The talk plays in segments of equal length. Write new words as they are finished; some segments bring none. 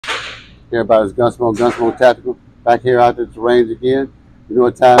Everybody's Gunsmoke Tactical. Back here out at the range again. You know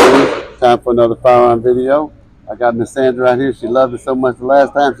what time it is? Time for another firearm video. I got Miss Sandra out here. She loved it so much the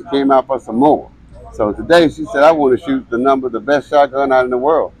last time she came out for some more. So today she said, I want to shoot the best shotgun out in the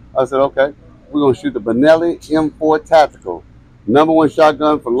world. I said, okay. We're going to shoot the Benelli M4 Tactical. #1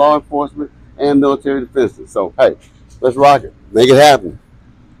 shotgun for law enforcement and military defenses. So, hey, let's rock it. Make it happen.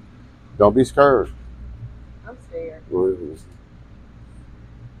 Don't be scared. I'm scared. But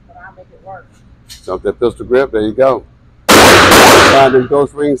I'll make it work. Jump that pistol grip. There you go. Find them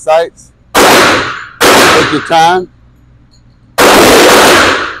ghost ring sights. Take your time.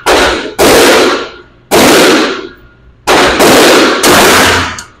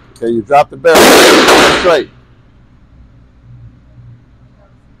 Okay, you drop the barrel straight.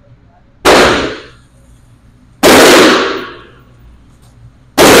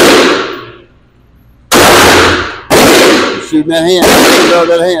 Shooting that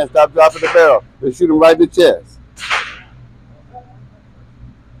hand. Stop dropping the barrel. Then shoot him right in the chest.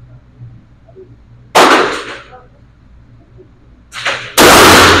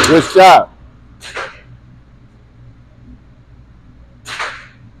 Good shot.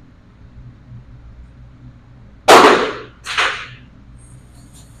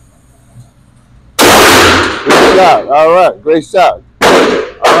 Good shot. All right. Great shot.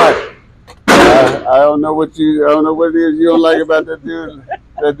 All right. I don't know what it is you don't like about that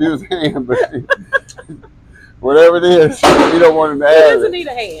dude's hand, but whatever it is, you don't want him to have it. Doesn't need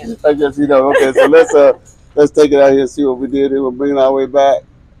a hand. I guess you know. Okay, so let's take it out here and see what we did. We'll bring it all the way back.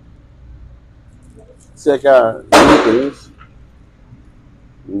 Check our things.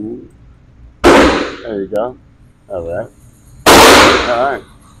 There you go. All right. All right.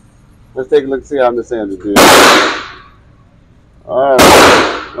 Let's take a look and see how Miss Sandra did. All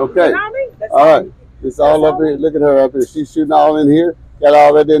right. Okay. All right. It's all up here. Look at her up here. She's shooting all in here. Got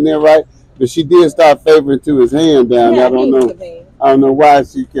all that in there, right? But she did start favoring to his hand down. I don't know why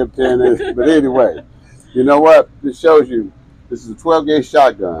she kept saying this. But anyway, you know what? This shows you this is a 12-gauge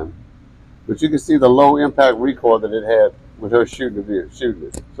shotgun. But you can see the low impact recoil that it had with her shooting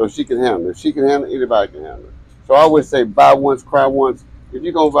it. So she can handle it. If she can handle it, anybody can handle it. So I always say buy once, cry once. If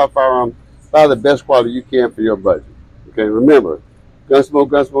you're going to buy a firearm, buy the best quality you can for your budget. Okay, remember,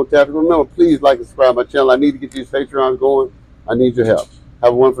 Gunsmoke Tactical. Remember, please like and subscribe to my channel. I need to get these Patreons going. I need your help.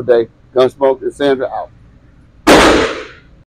 Have a wonderful day. Gunsmoke and Sandra out.